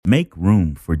Make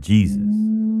room for Jesus.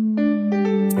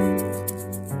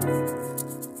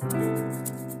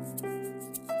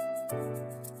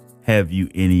 Have you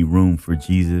any room for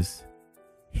Jesus?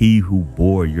 He who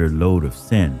bore your load of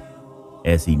sin,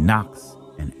 as he knocks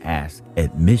and asks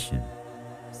admission.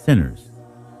 Sinners,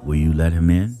 will you let him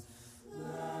in?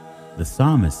 The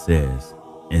psalmist says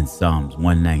in Psalms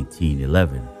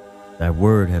 119:11, Thy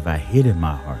word have I hid in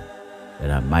my heart, that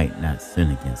I might not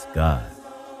sin against God.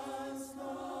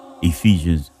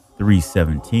 Ephesians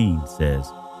 3:17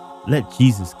 says, Let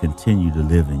Jesus continue to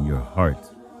live in your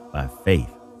hearts by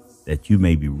faith, that you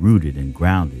may be rooted and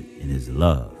grounded in his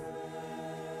love.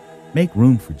 Make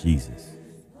room for Jesus.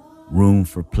 Room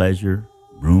for pleasure,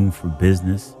 room for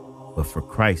business, but for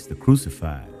Christ the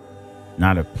crucified,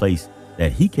 not a place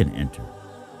that he can enter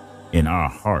in our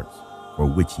hearts for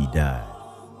which he died.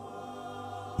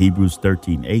 Hebrews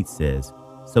 13:8 says,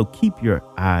 So keep your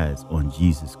eyes on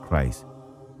Jesus Christ,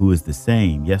 who is the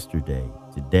same yesterday,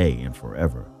 today, and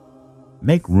forever.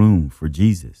 Make room for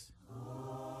Jesus.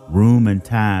 Room and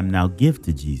time now give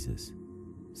to Jesus.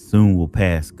 Soon will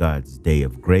pass God's day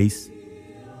of grace.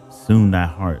 Soon thy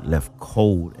heart left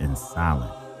cold and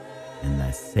silent, and thy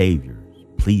Savior's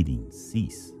pleading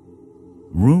cease.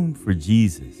 Room for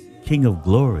Jesus, King of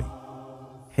glory.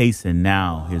 Hasten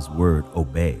now his word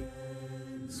obey.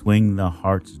 Swing the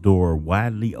heart's door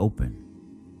widely open.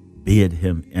 Bid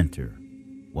him enter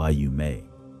while you may.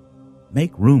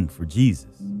 Make room for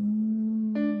Jesus.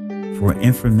 For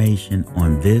information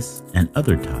on this and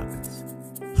other topics,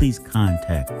 please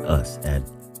contact us at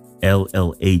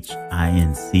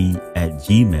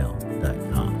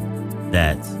llhinc@gmail.com.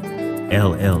 That's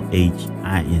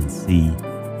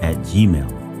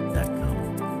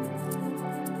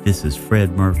llhinc@gmail.com. This is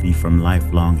Fred Murphy from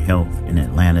Lifelong Health in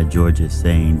Atlanta, Georgia,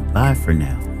 saying bye for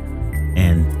now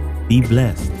and be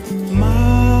blessed.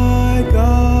 My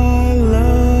God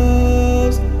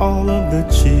loves all of the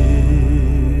children,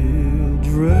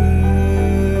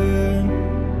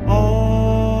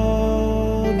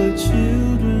 all the children.